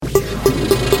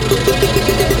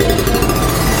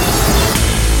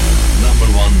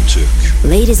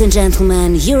Ladies and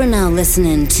gentlemen, you are now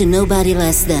listening to nobody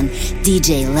less than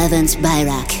DJ Lewent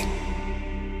Bayrak.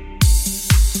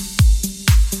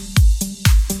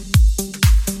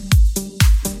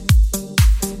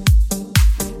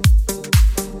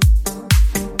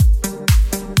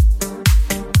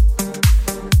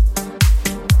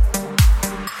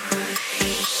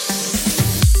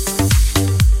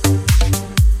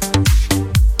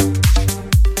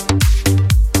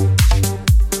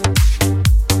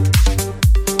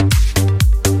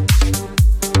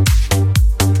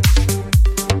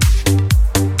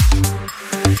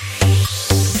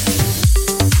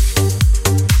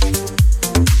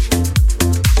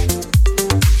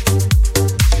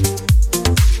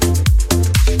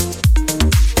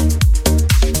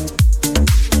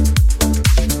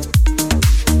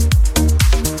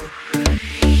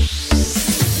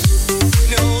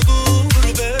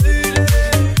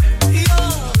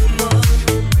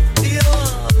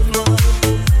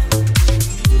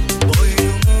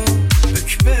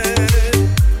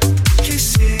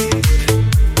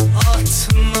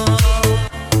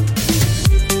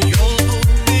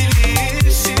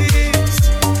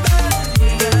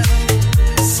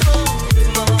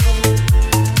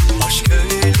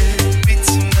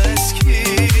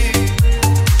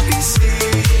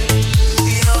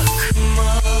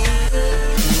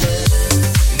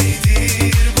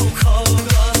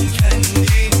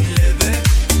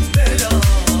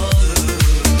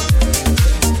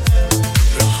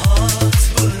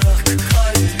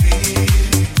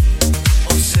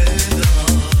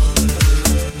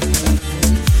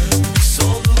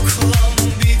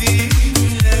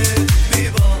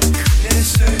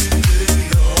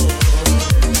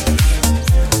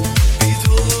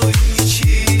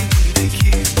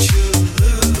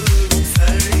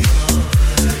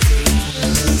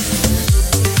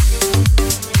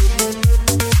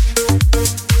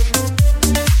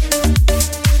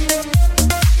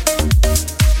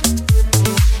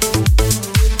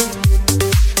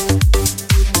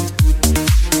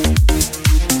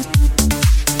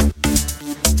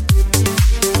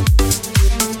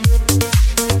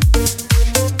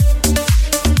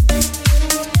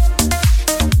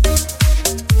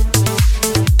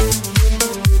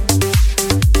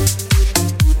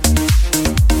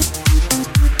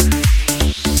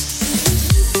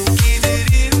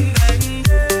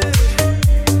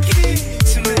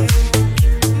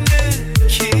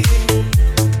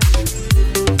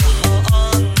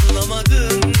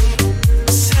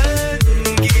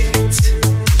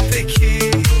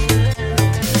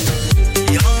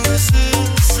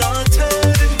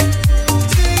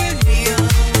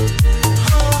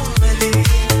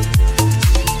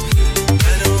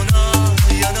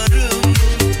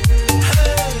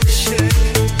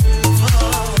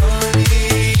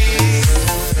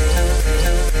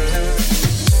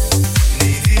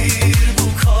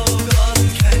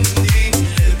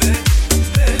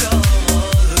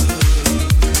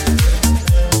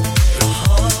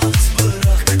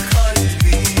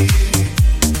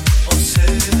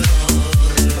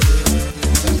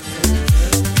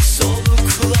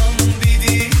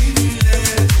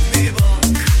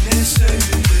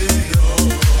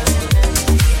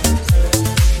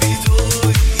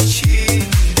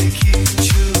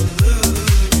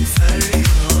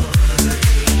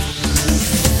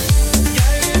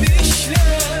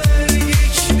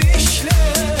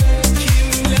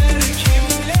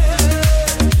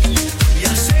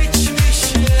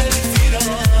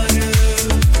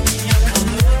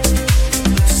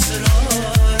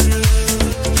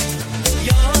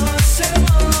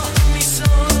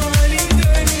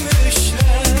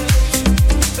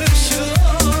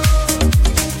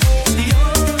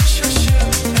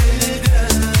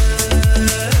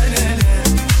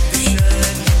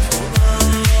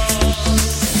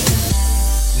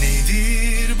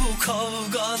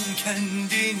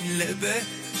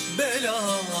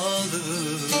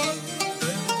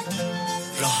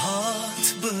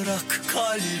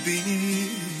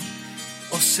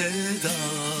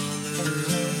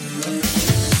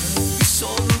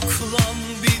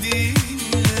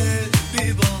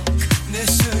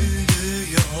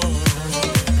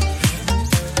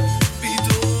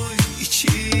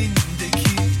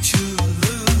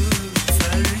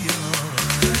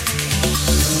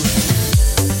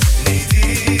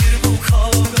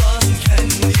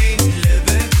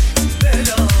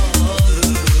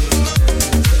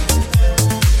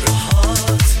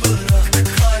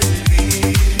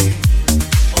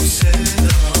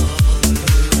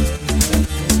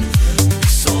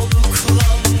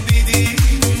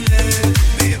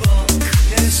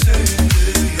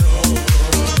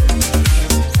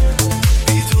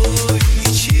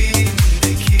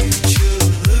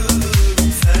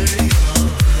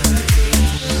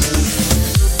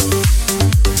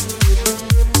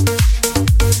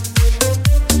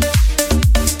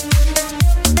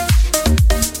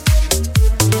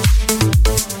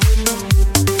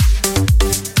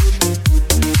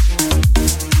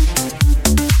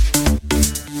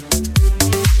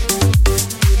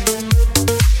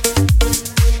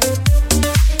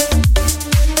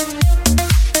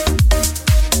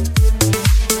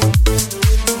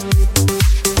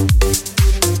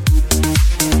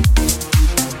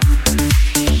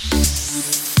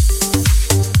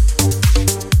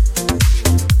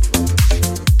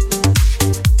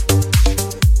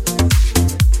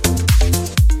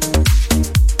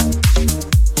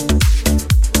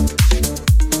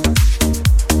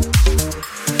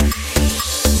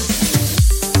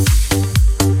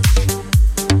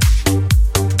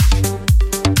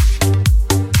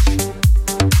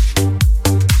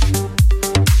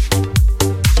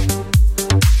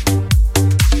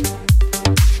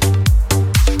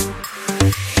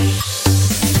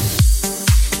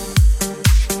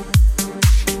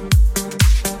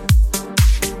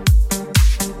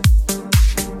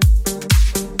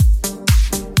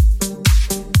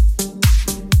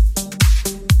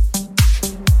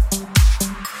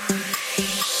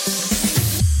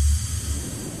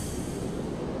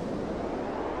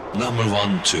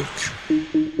 NR1 Türk.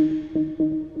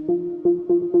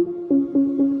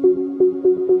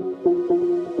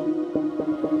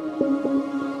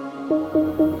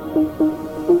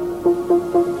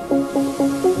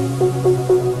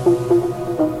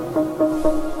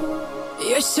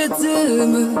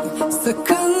 Yaşadığımı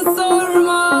sakın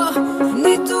sorma.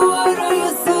 Ne duvara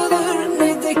yazılır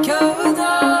ne de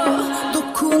kağıda.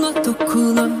 Dokuna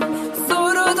dokuna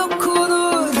sonra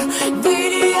dokunur.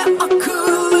 Deliye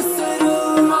akıllı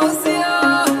sarılmaz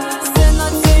ya. Sen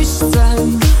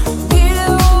ateşten bile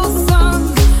olsan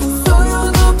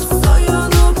soyunup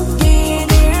soyunup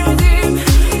giyinirdim.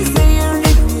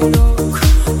 Zehirli bir ok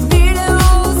bile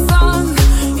olsan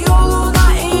yoluna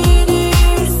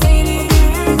eğilir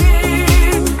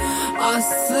serilirdim.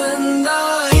 Aslında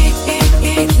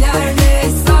ilklerde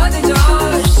sadece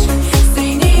aşk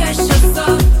seni yaşasa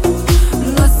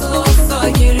nasıl olsa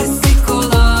gerisi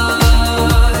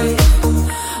kolay.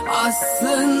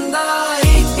 Aslında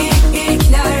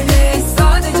ilklerde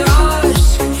sadece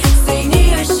aşk seni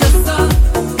yaşasa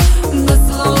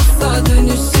nasıl olsa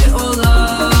dönüşü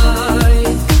olay.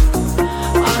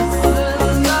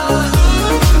 Aslında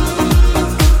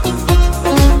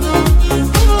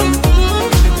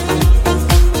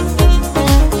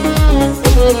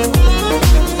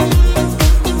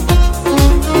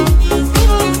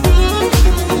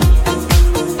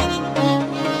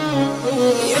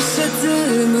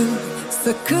yaşadığımı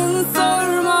sakın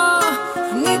sorma.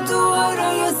 Ne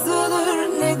duvara yazılır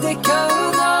ne de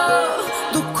kağıda.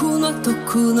 Dokuna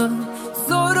dokuna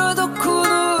sonra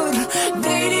dokunur.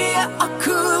 Deliye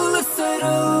akıllı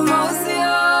sarılmaz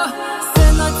ya.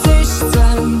 Sen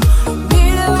ateşten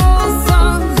bile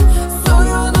olsan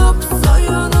soyunup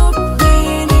soyunup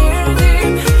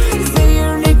giyinirdim.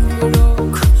 Zehirli bir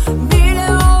ok bile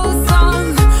olsan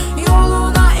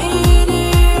yoluna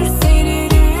eğilir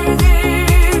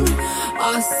serilirdim.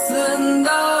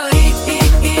 Aslında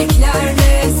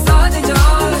ilklerde sadece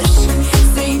aşk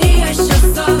seni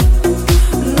yaşasa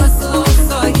nasıl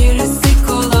olsa gerisi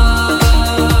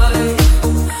kolay.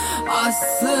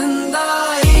 Aslında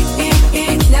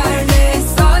ilklerde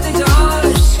sadece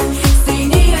aşk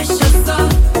seni yaşasa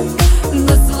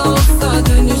nasıl olsa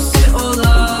dönüşü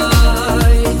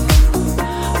olay.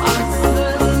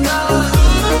 Aslında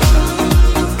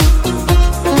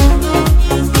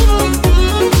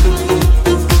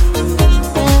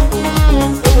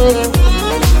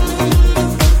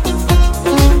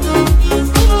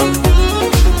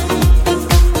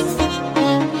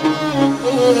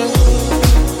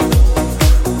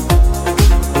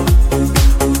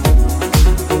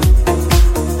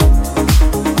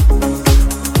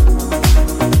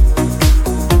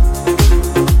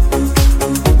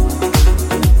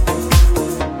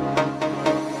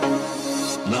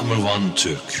NR1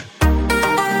 Türk.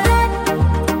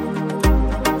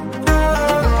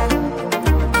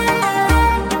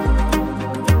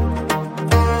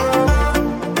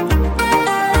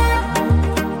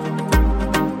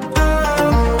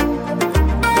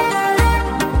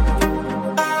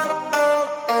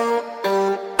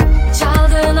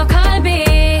 Çaldığın o kalbi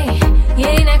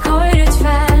yerine koy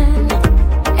lütfen.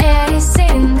 Eğer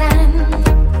hislerinden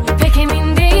pek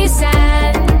emin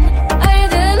değilsen,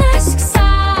 aradığın aşksa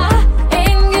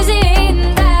en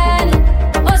güzelinden,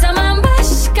 o zaman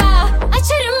başka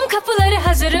açarım kapıları,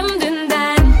 hazırım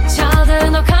dünden.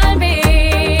 Çaldığın o kalbi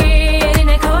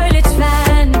yerine koy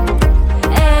lütfen.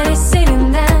 Eğer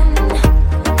hislerinden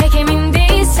pek emin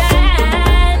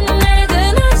değilsen,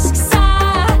 aradığın aşksa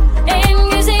en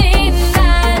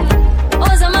güzelinden,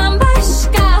 o zaman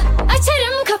başka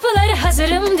açarım kapıları,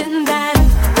 hazırım dünden.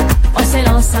 O sen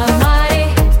olsan bari,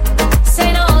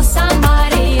 sen olsan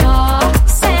bari, ya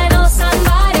sen olsan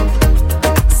bari,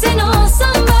 sen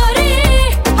olsan bari,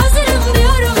 hazırım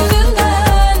diyorum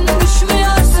dünden.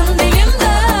 Düşmüyorsun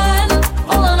dilimden,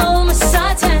 olan olmuş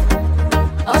zaten.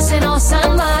 O sen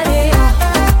olsan bari, ya.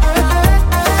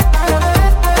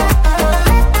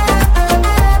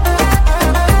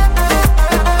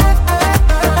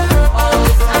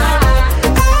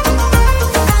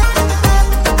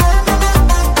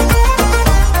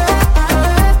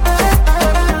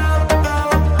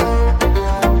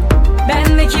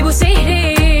 Bendeki bu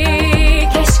sihri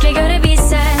keşke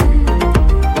görebilsen.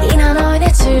 İnan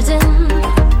oynatırdın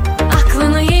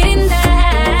aklını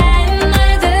yerinden.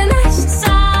 Aradığın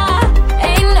aşksa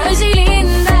en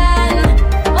özelinden,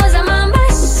 o zaman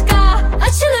başka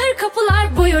açılır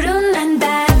kapılar, buyurun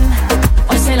benden.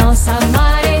 O sen olsan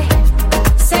bari,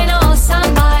 sen olsan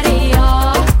bari,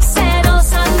 ya sen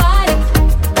olsan bari,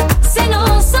 sen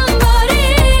olsan bari,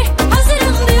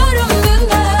 hazırım diyorum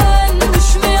dünden.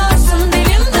 Düşmüyorsun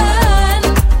dilimden,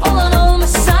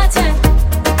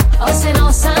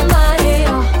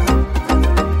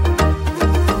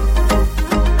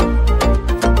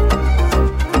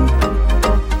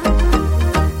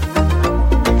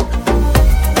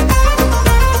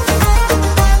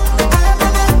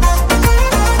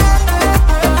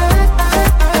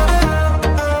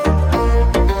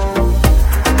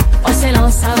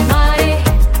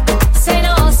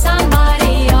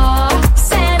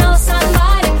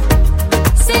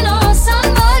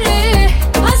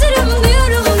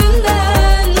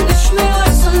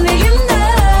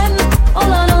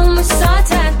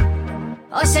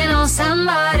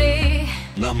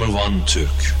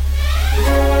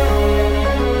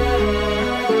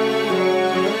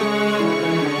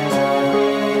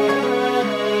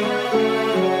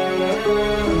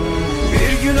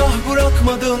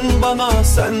 bana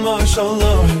sen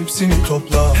maşallah hepsini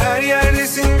topla. Her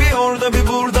yerdesin bir orada bir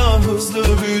burada,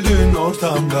 hızlı büyüdün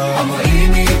ortamda. Ama iyi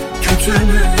mi kötü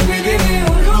mü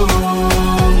bilemiyorum,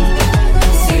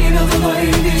 senin adına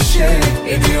endişe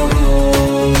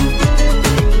ediyorum.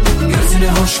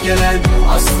 Gözüne hoş gelen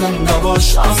aslında boş,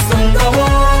 aslında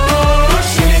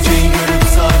boş. Geleceği görüp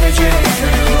sadece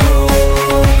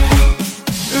gülüyorum.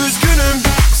 Üzgünüm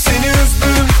seni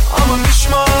üzdüm ama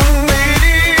pişman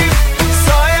değilim.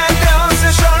 Sayende az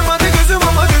yaşarmadı gözüm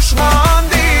ama düşman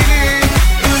değilim.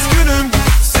 Üzgünüm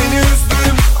seni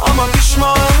üzdüm ama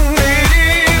pişman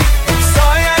değilim.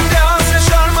 Sayende az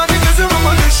yaşarmadı gözüm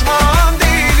ama düşman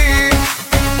değilim.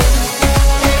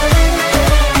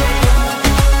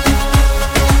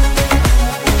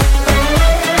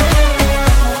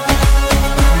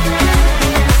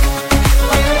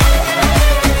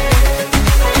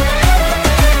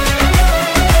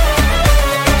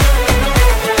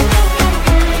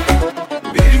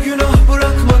 Bir günah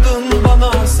bırakmadın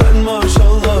bana sen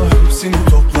maşallah hepsini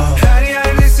topla. Her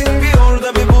yerdesin bir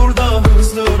orada bir burada,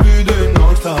 hızlı büyüdün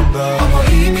ortamda. Ama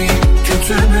iyi mi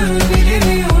kötü mü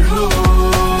bilemiyorum,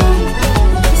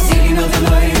 senin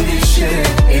adına endişe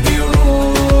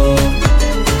ediyorum.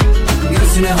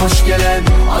 Gözüne hoş gelen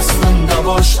aslında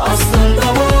boş,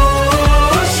 aslında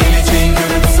boş. Geleceği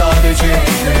görüp sadece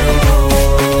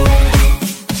gülüyorum.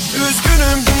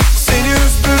 Üzgünüm seni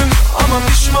üzdüm ama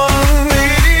pişman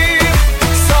değilim.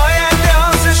 Sayende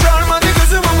az yaşarmadı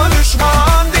gözüm ama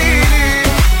düşman değilim.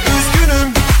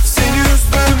 Üzgünüm seni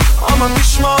üzdüm ama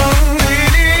pişman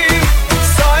değilim.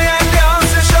 Sayende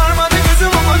az yaşarmadı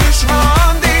gözüm ama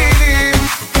düşman değilim.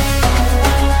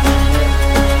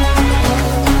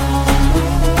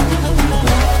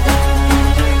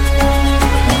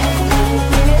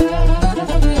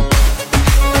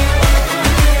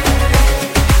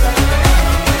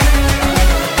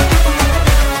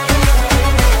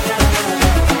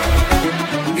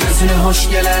 Gözüne hoş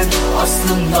gelen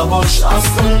aslında boş,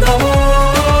 aslında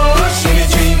boş.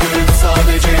 Geleceği görüp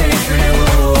sadece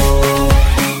gülüyorum.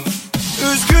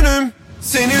 Üzgünüm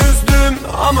seni üzdüm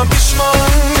ama pişman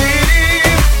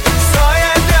değilim.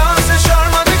 Sayende az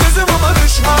yaşarmadı gözüm ama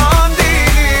düşman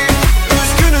değilim.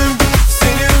 Üzgünüm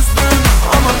seni üzdüm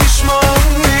ama pişman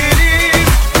değilim.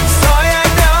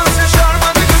 Sayende az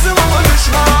yaşarmadı gözüm ama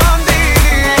düşman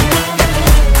değilim.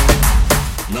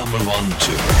 Number 1,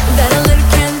 2.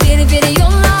 Daralırken biri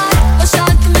yollar, boş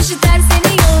akmış iter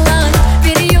seni yollar.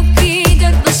 Biri yok ki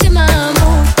dört başıma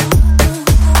mut.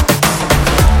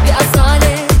 Bir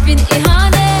asalet, bin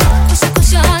ihanet, koşa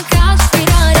koşa kaç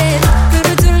firaret.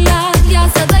 Durdurlar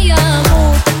yağsa da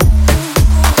yağmur.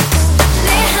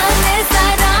 Ne hal ne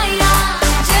sarayla,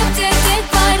 cepte tek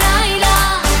parayla.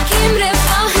 Kim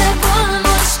refahı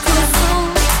bulmuş kuzum,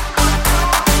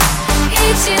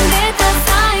 İçinde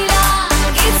tasayla.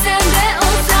 Gitsen de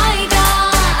uzayda,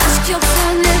 aşk yoksa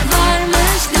ne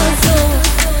varmış lüzum.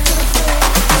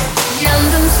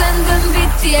 Yandım söndüm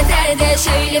bitti yeter de,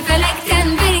 şöyle felekten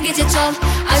bir gece çal.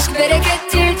 Aşk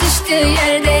berekettir düştüğü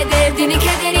yerde, derdini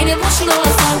kederini boşluğa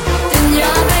sal. Dünya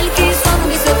belki son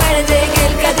bir seferde,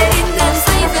 gel kaderinden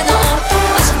sayfını al.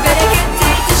 Aşk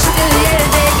berekettir düştüğü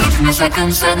yerde, gitme sakın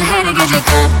sen her gece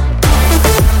kal.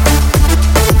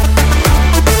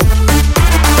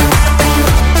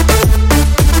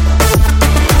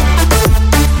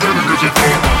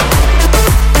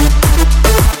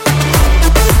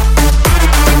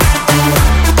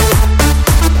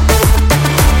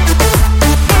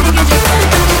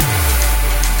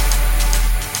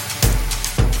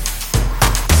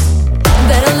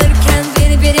 Daralırken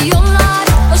biri yollar,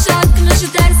 boş akmış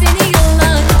iter seni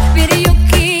yollar. Biri yok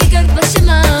ki dört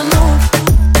başıma mut.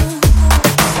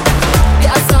 Bir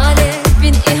asalet,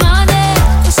 bin ihanet,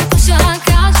 koşa koşa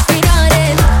kaç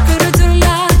firaret.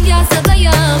 Dururlar yağsa da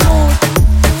yağmur.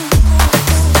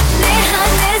 Ne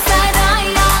hal ne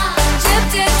sarayla,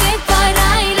 cepte tek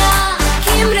parayla.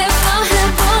 Kim refahı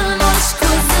bulmuş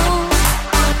kuzum,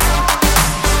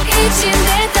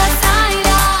 İçinde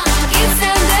tasayla.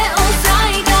 Gitsen de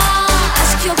uzayda,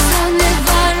 aşk yoksa ne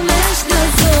varmış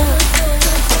lüzum.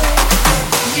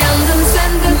 Yandım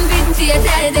söndüm bitti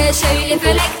yeter de, şöyle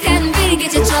felekten bir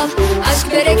gece çal.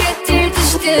 Aşk berekettir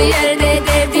düştüğü yerde,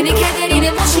 derdini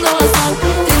kederini boşluğa sal.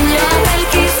 Dünya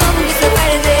belki son bir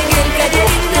seferde, gel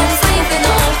kaderinden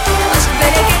sayfını al. Aşk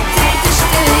berekettir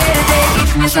düştüğü yerde,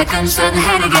 gitme sakın sen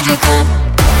her gece kal.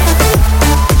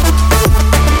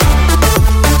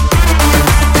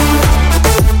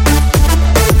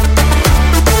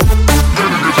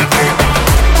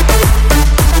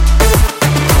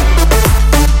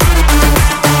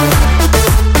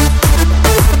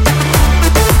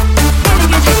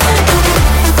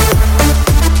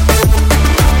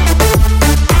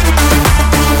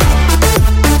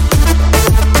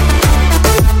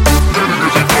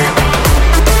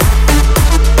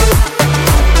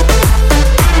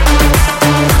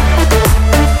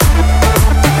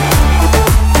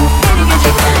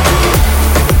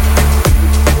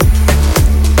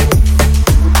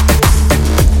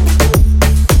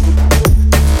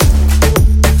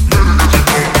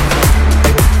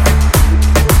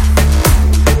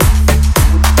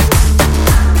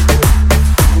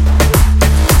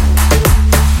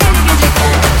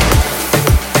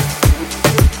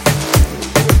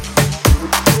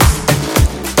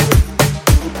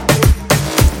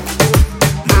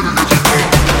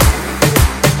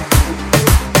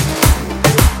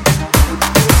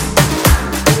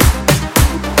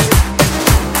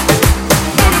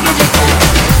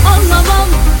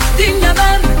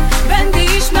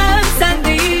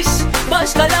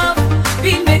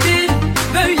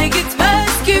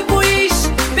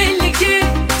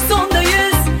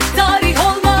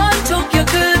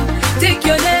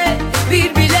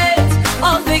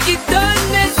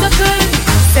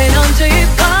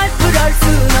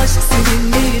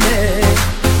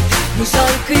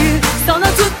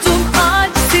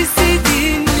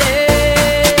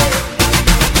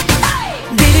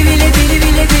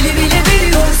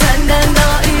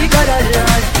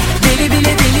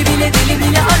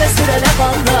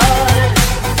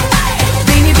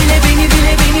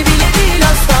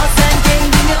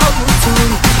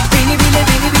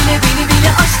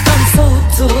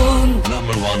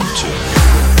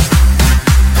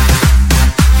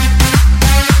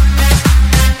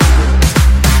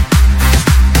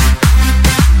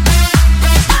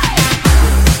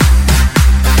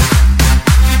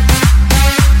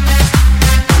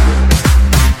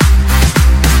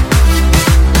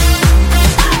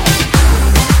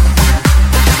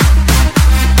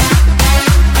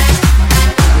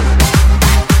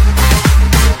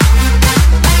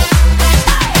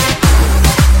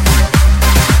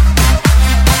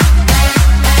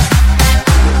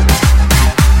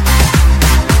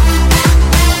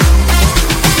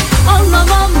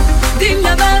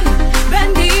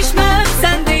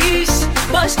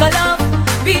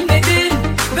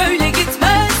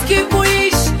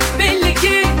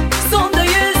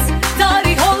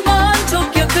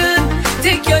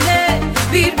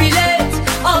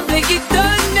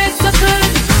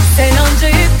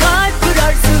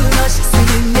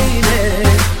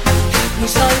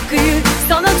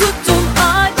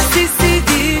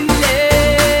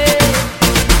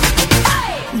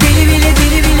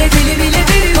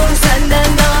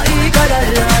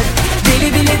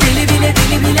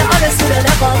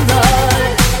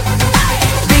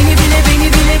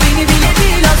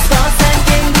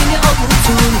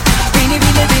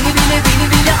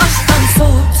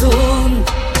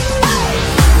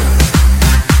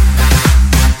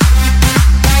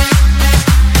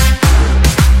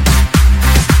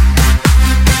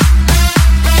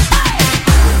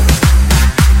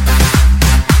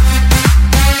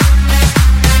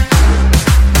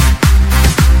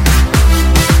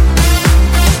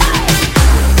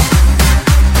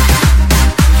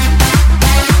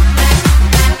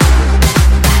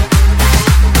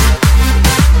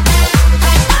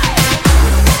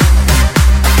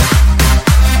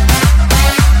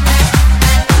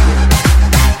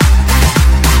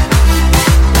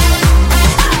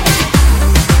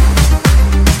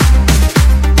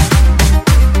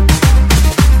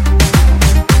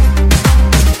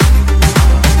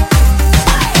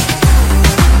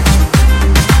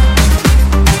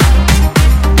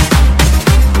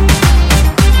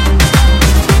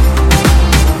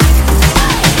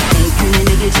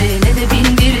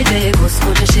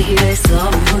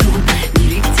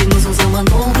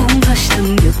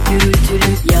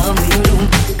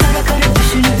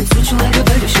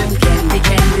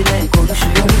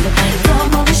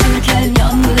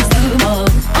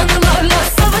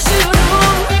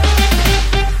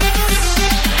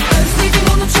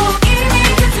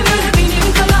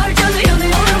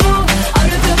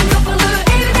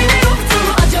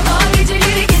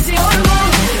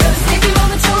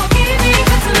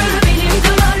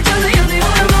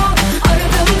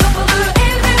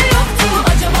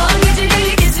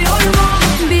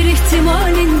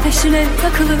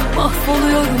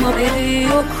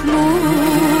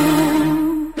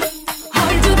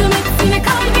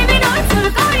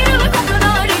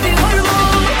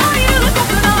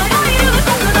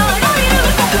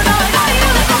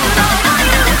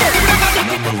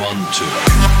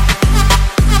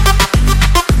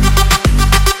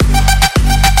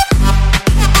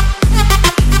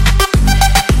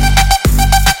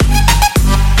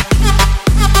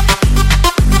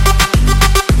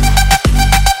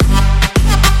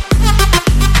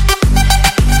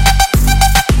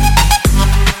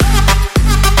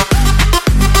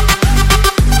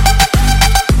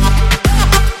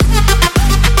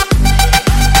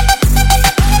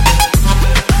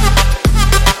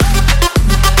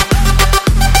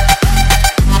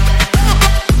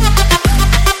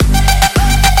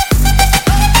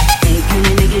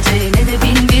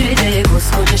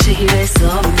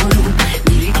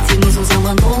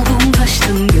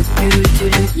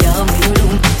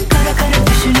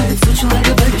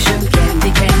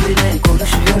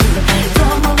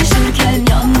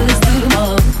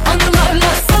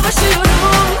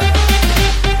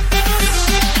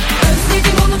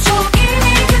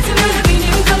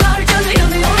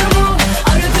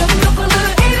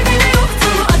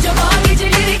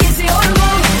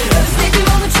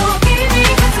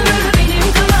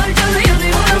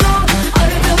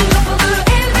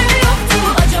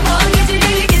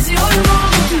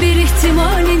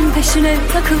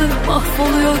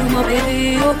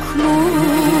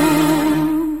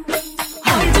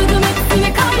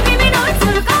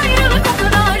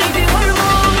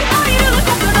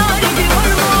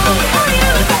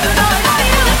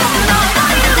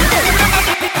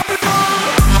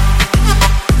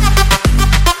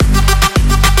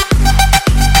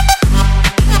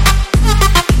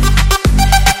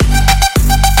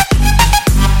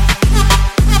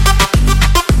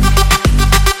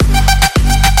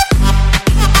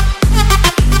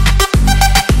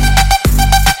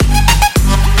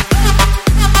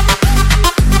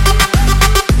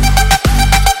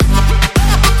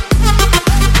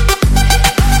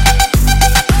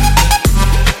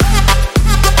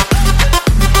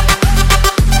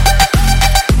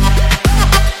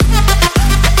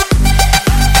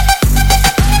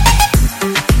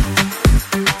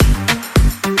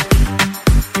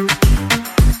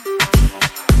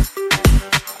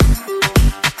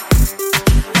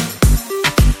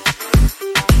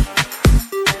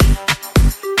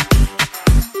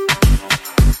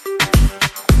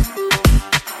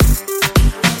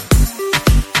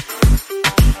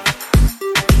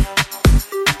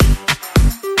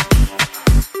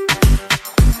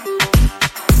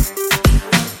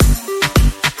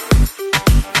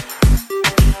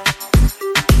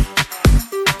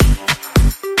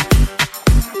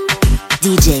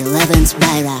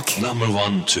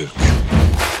 NR1 Türk.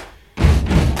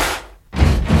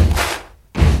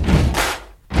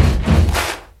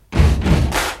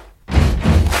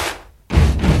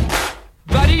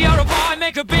 Buddy, you're a boy,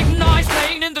 make a big noise,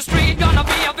 playing in the street, gonna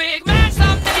be a big man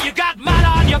someday. You got mud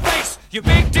on your face, you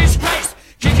big disgrace,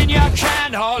 kicking your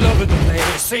can all over the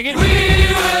place, singing, we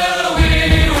will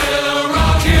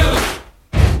rock you.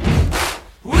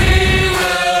 We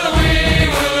will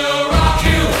rock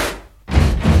you.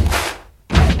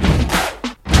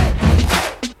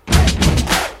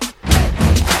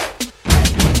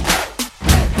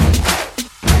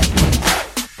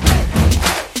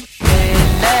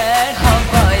 Eller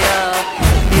havaya,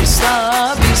 bir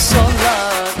sağ bir sola,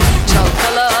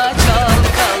 çalkala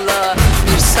çalkala,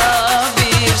 bir sağ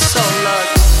bir sola.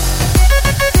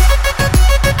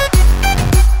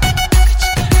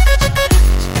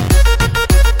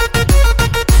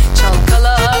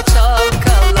 Çalkala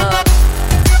çalkala.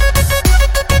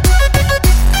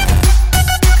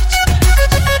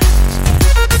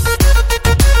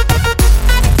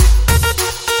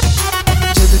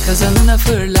 Cadı kazanına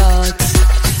fırlat,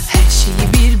 her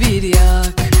şeyi bir bir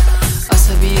yak.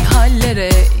 Asabi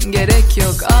hallere gerek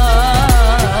yok.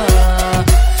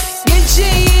 Gece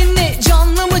yine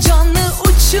canlı mı canlı,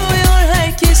 uçuyor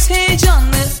herkes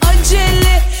heyecanlı.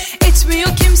 Acele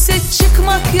etmiyor kimse,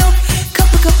 çıkmak yok,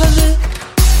 kapı kapalı.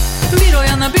 Bir o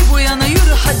yana bir bu yana,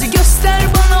 yürü hadi göster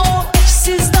bana o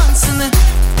eşsiz dansını.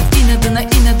 İnadına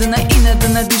inadına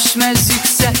inadına düşmez,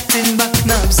 yükselttin bak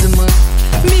nabzımı.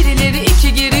 Birileri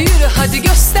iki geri, yürü hadi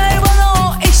göster bana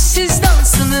o eşsiz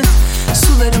dansını.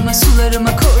 Sularıma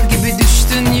sularıma kor gibi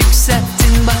düştün,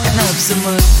 yükselttin bak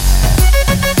nabzımı.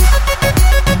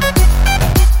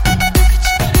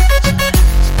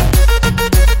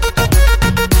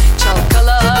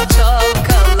 Çalkala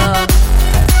çalkala.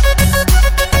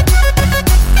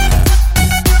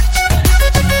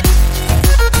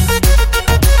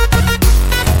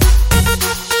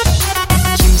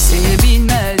 Kimseye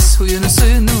bilmez huyunu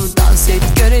suyunu, dans et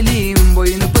görelim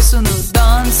boyunu posunu.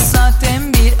 Dans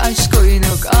zaten bir aşk oyunu.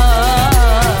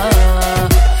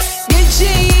 Gece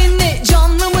yine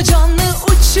canlı mı canlı,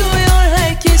 uçuyor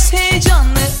herkes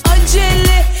heyecanlı.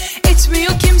 Acele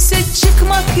etmiyor kimse,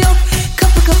 çıkmak yok,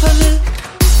 kapı kapalı.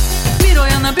 Bir o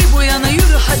yana bir bu yana,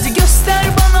 yürü hadi göster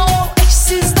bana o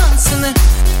eşsiz dansını.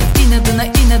 İnadına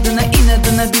inadına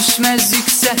inadına düşmez,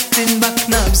 yükselttin bak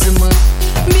nabzımı.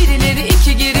 Birileri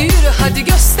iki geri, yürü hadi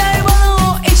göster bana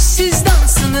o eşsiz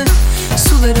dansını.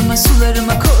 Sularıma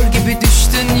sularıma kor gibi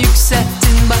düştün,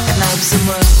 yükselttin bak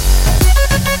nabzımı.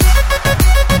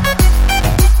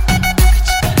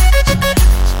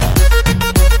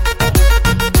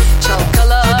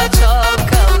 Çalkala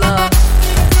çalkala.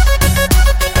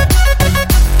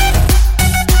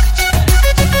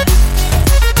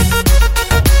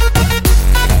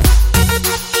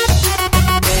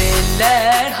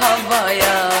 Eller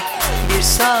havaya, bir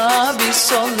sağ bir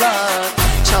sola,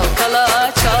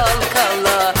 çalkala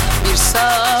çalkala, bir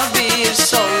sağ bir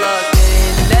sola.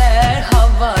 Eller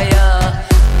havaya,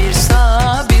 bir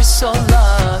sağ bir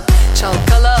sola,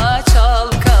 çalkala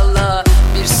çalkala,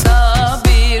 bir sağ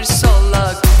bir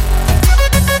sola.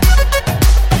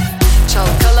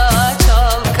 Çalkala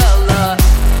çalkala,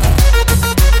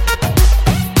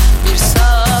 bir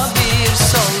sağ bir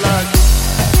sola.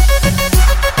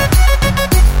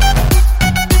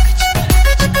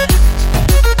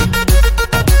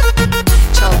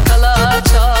 Çalkala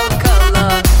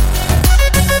çalkala.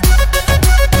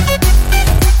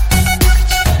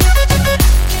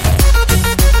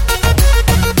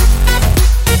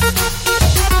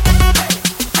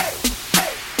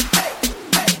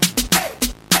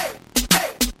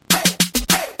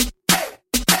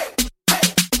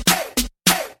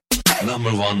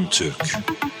 NR1 Türk.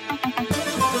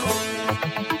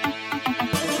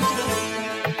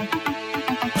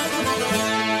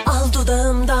 Al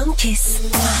dudağımdan kes.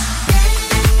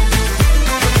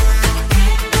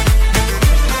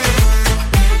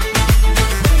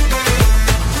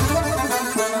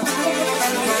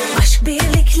 Aşk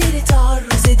birlikleri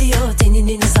taarruz ediyor,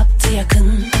 teninin zaptı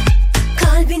yakın.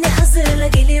 Kalbini hazırla,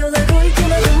 geliyorlar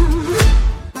uygun adım.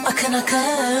 Akın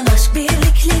akın aşk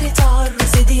birlikleri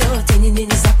taarruz ediyor, teninin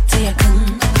zaptı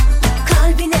yakın.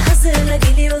 Kalbini hazırla,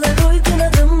 geliyorlar uygun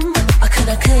adım. Akın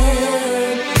akın.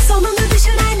 Sonunu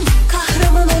düşüren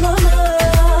kahraman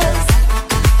olamaz.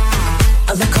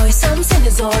 Alıkoysam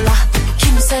seni zorla,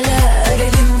 kimseler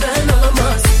elimden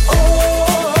alamaz.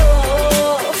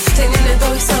 Of, tenine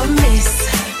doysam mis.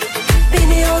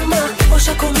 Beni yorma,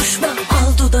 boşa konuşma,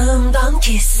 al dudağımdan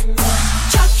kes.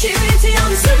 Çak kibriti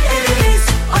yansın evimiz,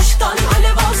 aşktan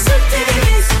alev alsın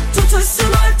tenimiz.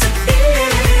 Tutuşsun artık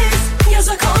dillerimiz,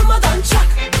 yaza kalmadan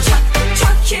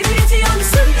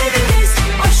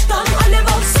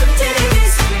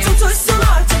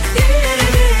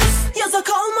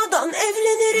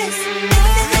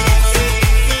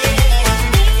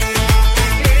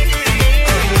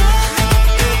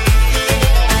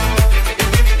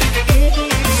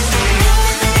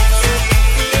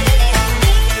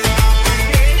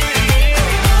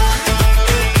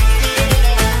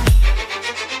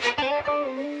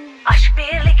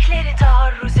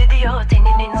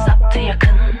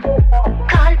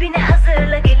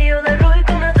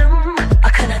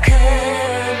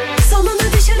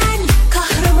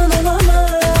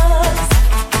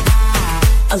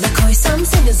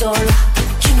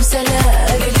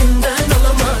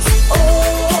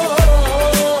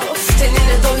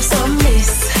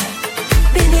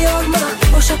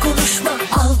konuşma,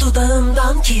 al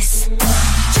dudağımdan kiss.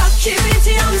 Çak kibrit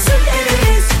yansın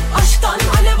evimiz, aşktan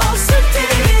alev alsın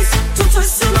tenimiz.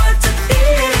 Tutuşsun artık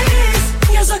dillerimiz,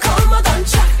 yaza kalmadan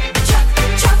çak çak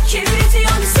çak. Kibrit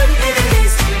yansın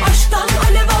evimiz, aşktan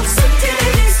alev alsın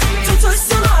tenimiz.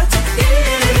 Tutuşsun artık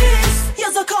dillerimiz,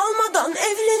 yaza kalmadan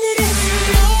evleniriz.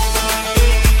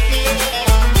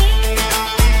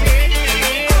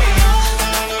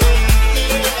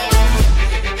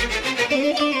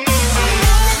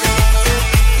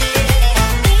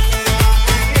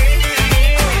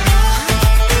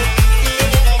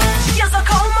 Yaza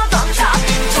kalmadan çak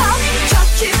çak çak.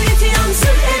 Kibrit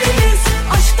yansın evimiz,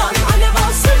 aşktan alev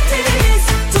alsın tenimiz.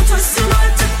 Tutuşsun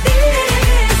artık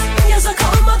dillerimiz, yaza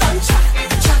kalmadan çak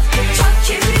çak çak.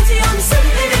 Kibrit yansın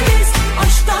evimiz,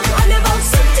 aşktan alev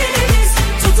alsın tenimiz.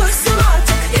 Tutuşsun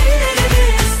artık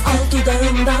dillerimiz, al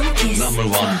dudağımdan kiss. Number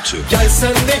 1 Türk.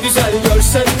 Gelsen ne güzel,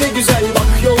 görsen ne güzel,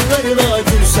 bak yollarına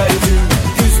gül serdim.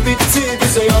 Güz bitti,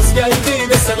 bize yaz geldi,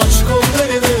 ve sen aç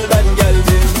kollarını, ben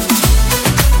geldim.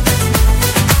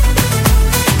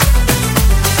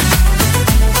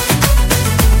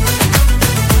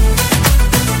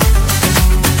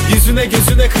 Yüzüne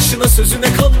gözüne kışına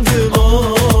sözüne kandım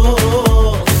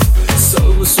of.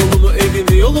 Sağımı solumu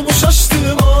evimi yolumu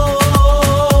şaştım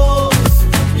of.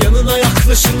 Yanına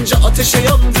yaklaşınca ateşe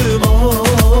yandım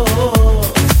of.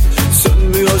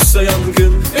 Sönmüyorsa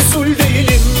yangın mesul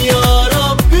değilim ya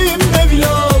Rabbim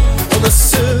Mevlam. O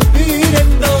nasıl bir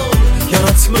endam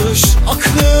yaratmış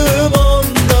aklım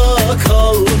onda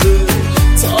kaldı.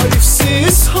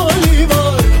 Tarifsiz hali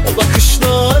var, o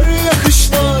bakışlar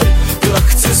yakışlar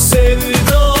bıraktı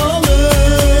sevdalı.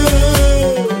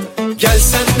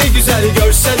 Gelsen ne güzel,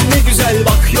 görsen ne güzel,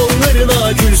 bak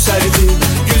yollarına gül serdim.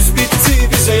 Güz bitti,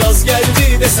 bize yaz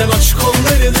geldi, desen aç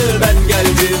kollarını, ben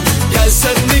geldim.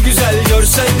 Gelsen ne güzel,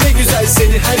 görsen ne güzel,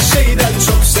 seni her şeyden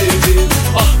çok sevdim.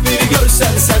 Ah bir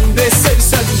görsen, sen de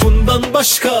sevsen, bundan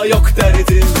başka yok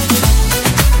derdim.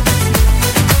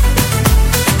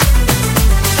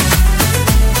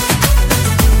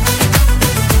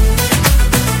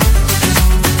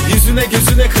 Yüzüne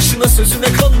gözüne kışına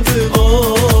sözüne kandım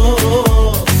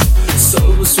of.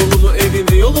 Sağımı solumu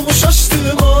evimi yolumu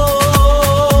şaştım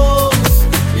of.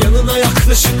 Yanına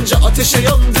yaklaşınca ateşe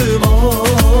yandım of.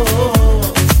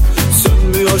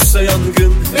 Sönmüyorsa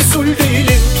yangın mesul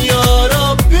değilim ya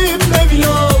Rabbim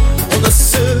Mevlam. O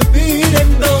nasıl bir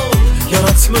endam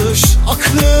yaratmış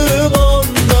aklım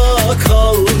onda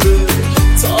kaldı.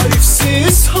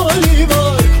 Tarifsiz hali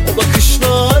var, o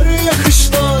bakışlar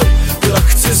yakışlar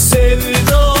bıraktı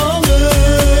sevdalı.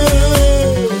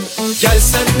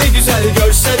 Gelsen ne güzel,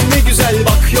 görsen ne güzel,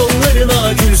 bak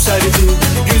yollarına gül serdim.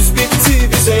 Güz bitti,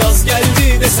 bize yaz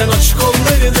geldi, desen aç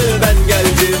kollarını, ben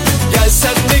geldim.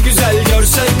 Gelsen ne güzel,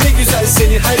 görsen ne güzel,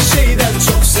 seni her şeyden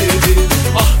çok sevdim.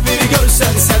 Ah bir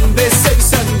görsen, sen de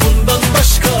sevsen, bundan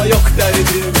başka yok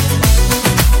derdim.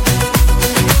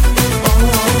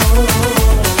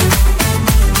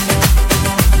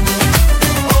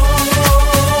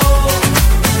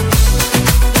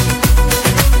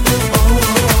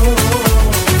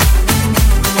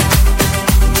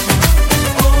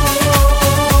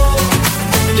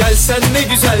 Gelsen ne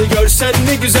güzel, görsen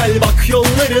ne güzel, bak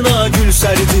yollarına gül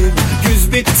serdim.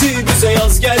 Güz bitti, bize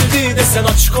yaz geldi, desen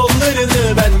aç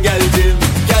kollarını, ben geldim.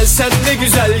 Gelsen ne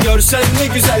güzel, görsen ne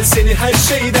güzel, seni her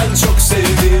şeyden çok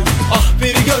sevdim. Ah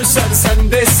bir görsen,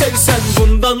 sen de sevsen,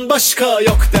 bundan başka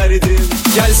yok derdim.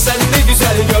 Gelsen ne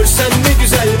güzel, görsen ne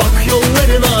güzel, bak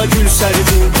yollarına gül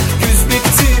serdim. Güz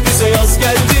bitti, bize yaz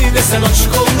geldi, desen aç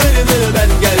kollarını,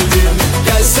 ben geldim.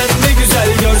 Gelsen ne güzel,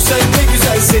 görsen ne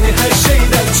güzel, seni her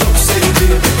şeyden çok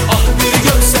sevdim. Ah bir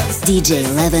görsen. DJ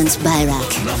Lewent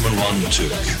Bayrak. Number 1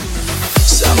 Türk.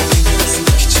 Sen beni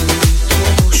üzmek için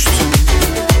doğmuştun.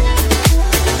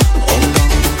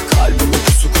 Ondan kalbime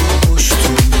pusu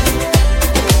kurmuştun.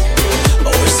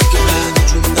 Oysa ki ben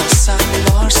ucunda sen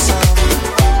varsan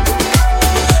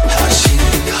her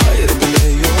şeyi hayır bile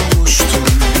yormuştun.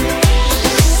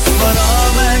 Buna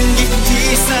rağmen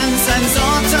gittiysen sen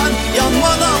zaten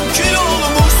yanmadan kül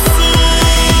olmuşsun.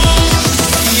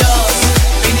 Yaz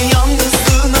beni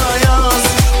yalnızlığına yaz,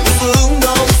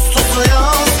 uzağımda ustusa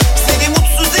yaz. Seni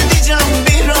mutsuz edeceğim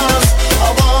biraz,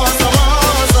 avaz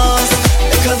avaz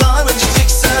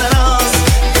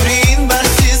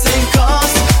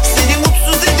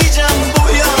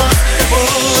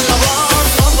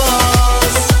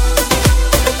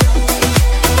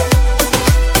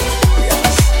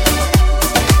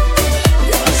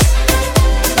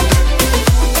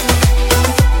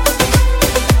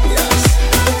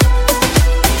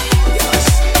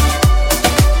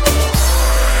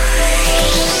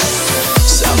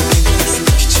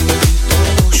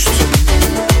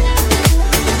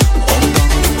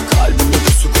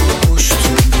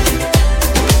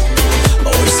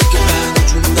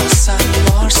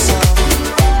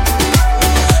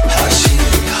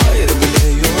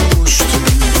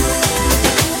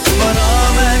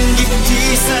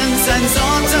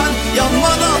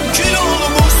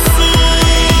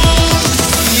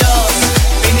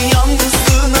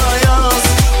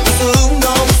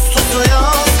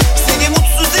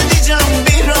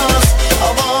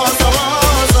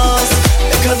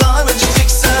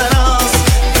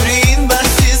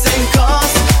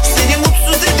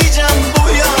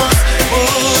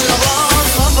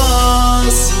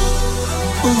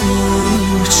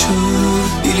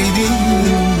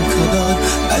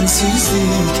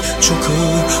sensizlik çok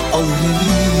ağır,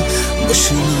 alır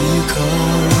başını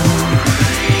yıkar.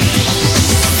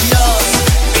 Yaz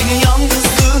beni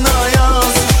yalnızlığına,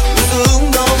 yaz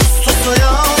uzağımda Ağustos'a,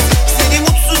 yaz seni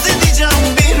mutsuz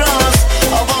edeceğim biraz.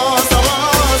 Avaz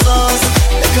avaz az,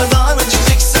 ne kadar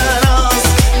acıyacaksan az,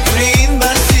 yüreğin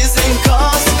bensiz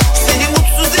enkaz. Seni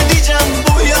mutsuz edeceğim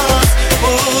bu yaz,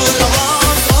 bağır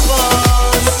avaz avaz.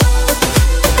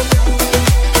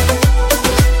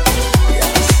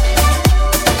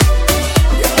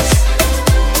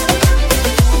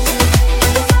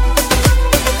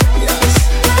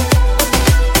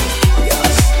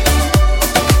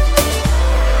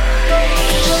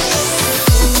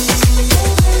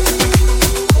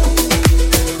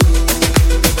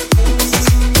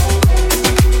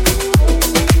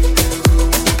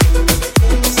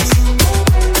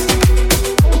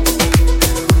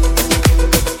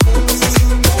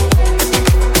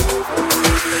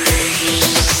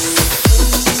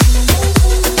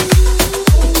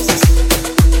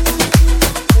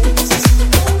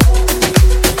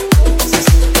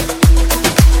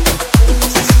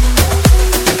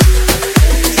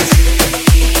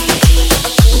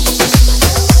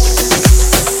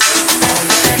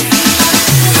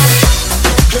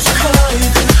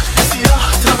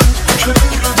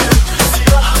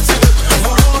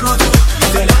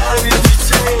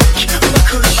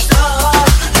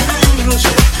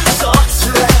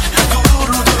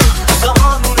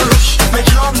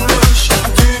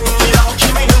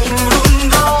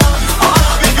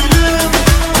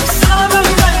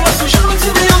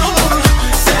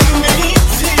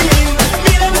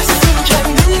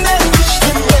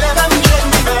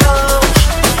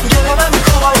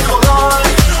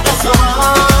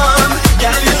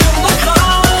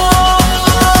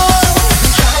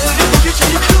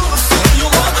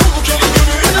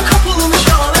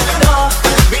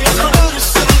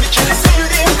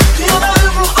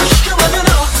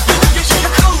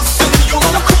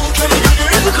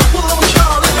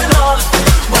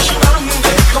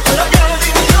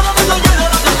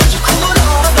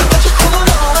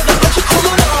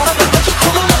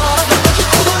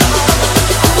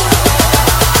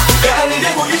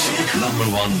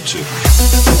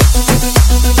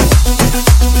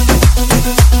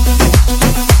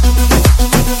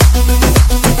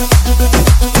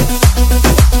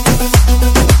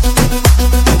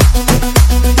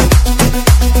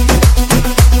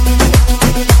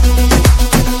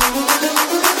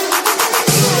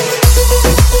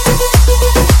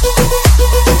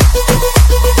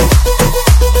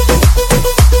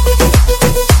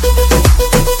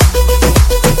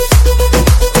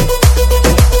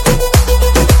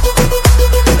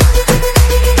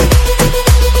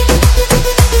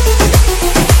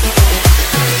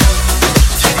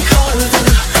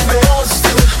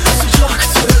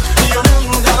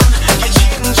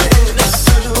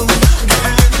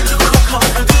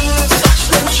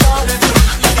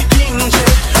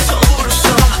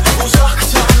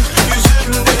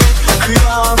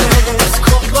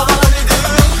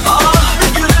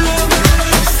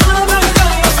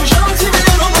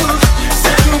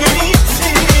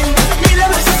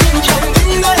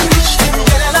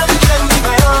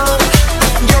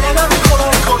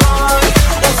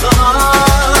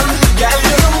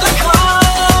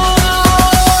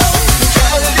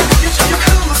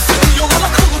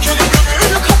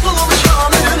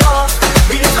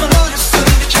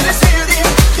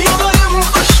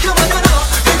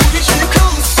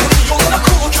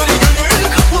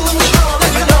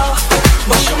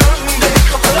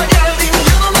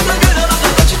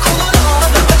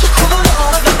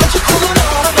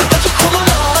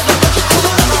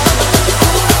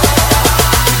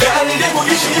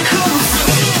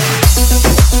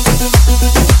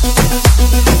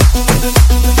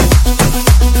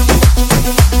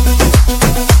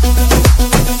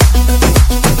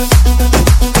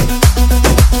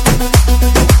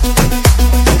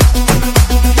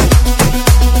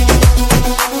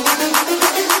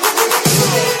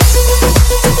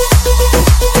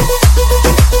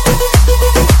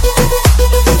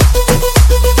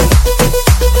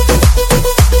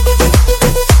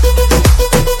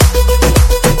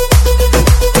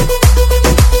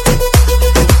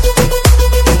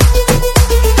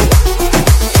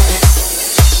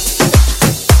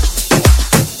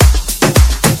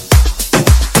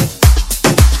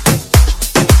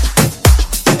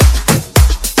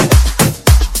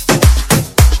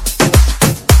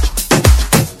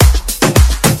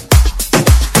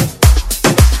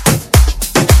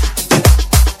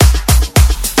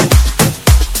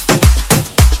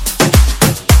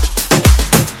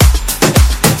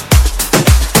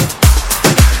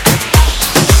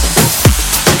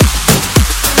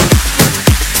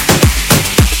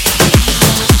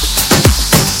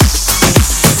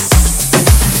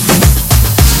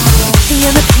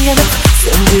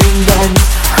 söndüğünden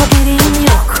haberin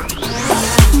yok.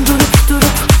 Durup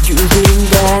durup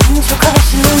güldüğünden çok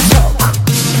aşığım çok.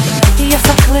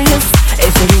 Yasaklıyız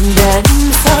ezelinden,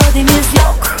 müsaademiz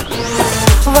yok.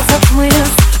 Vasat mıyız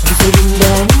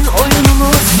güzelinden,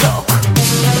 oyunumuz yok.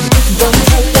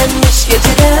 Dantellenmiş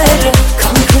geceler,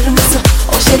 kan kırmızı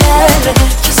ojeler,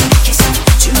 kesik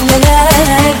kesik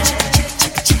cümleler, çık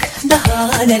çık çık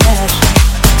daha neler.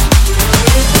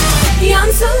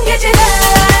 Yansın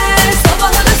geceler,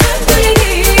 sabaha da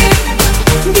söndürelim.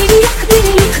 Beni yak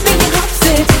beni yık beni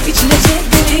hapset, içine çek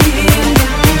beni.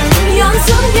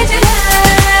 Yansın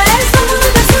geceler, sabaha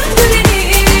da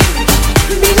söndürelim.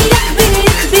 Beni yak beni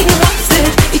yık beni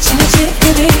hapset, içine çek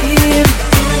beni.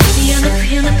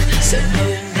 Yanıp yanıp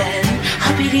söndüğünden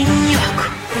haberin yok.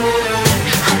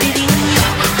 Haberin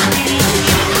yok, haberin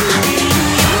yok, haberin yok, haberin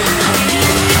yok.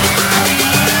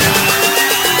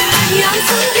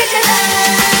 Yansın geceler.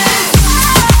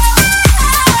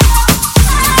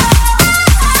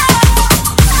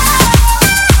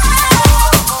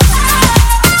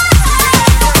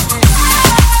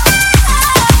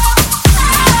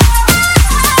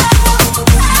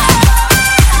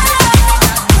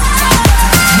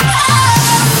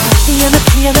 Yanıp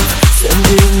yanıp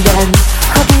söndüğünden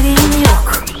haberin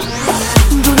yok.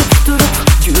 Durup durup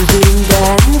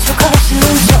güldüğünden çok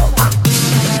aşığım çok.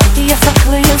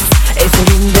 Yasaklıyız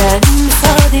ezelinden,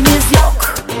 müsaademiz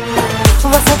yok.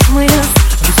 Vasat mıyız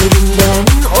güzelinden,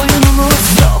 oyunumuz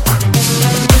yok.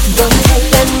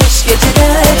 Dantellenmiş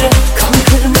geceler, kan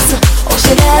kırmızı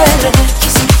ojeler,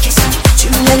 kesik kesik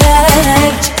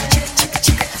cümleler, çık çık çık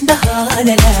çık daha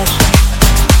neler.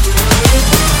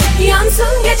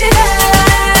 Yansın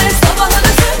geceler, sabaha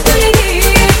da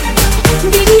söndürelim.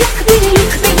 Beni yak beni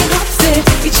yık beni hapset,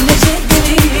 içine çek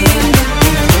beni.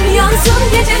 Yansın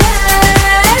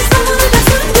geceler, sabaha da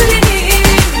söndürelim.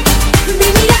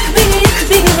 Beni yak beni yık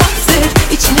beni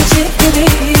hapset, içine çek beni.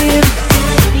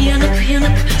 Yanıp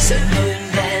yanıp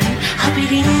söndüğünden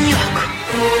haberin yok.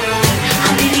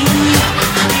 Haberin yok,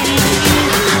 haberin yok,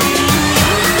 haberin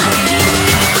yok,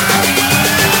 haberin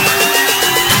yok.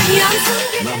 Yansın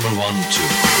Number 1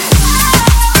 Türk.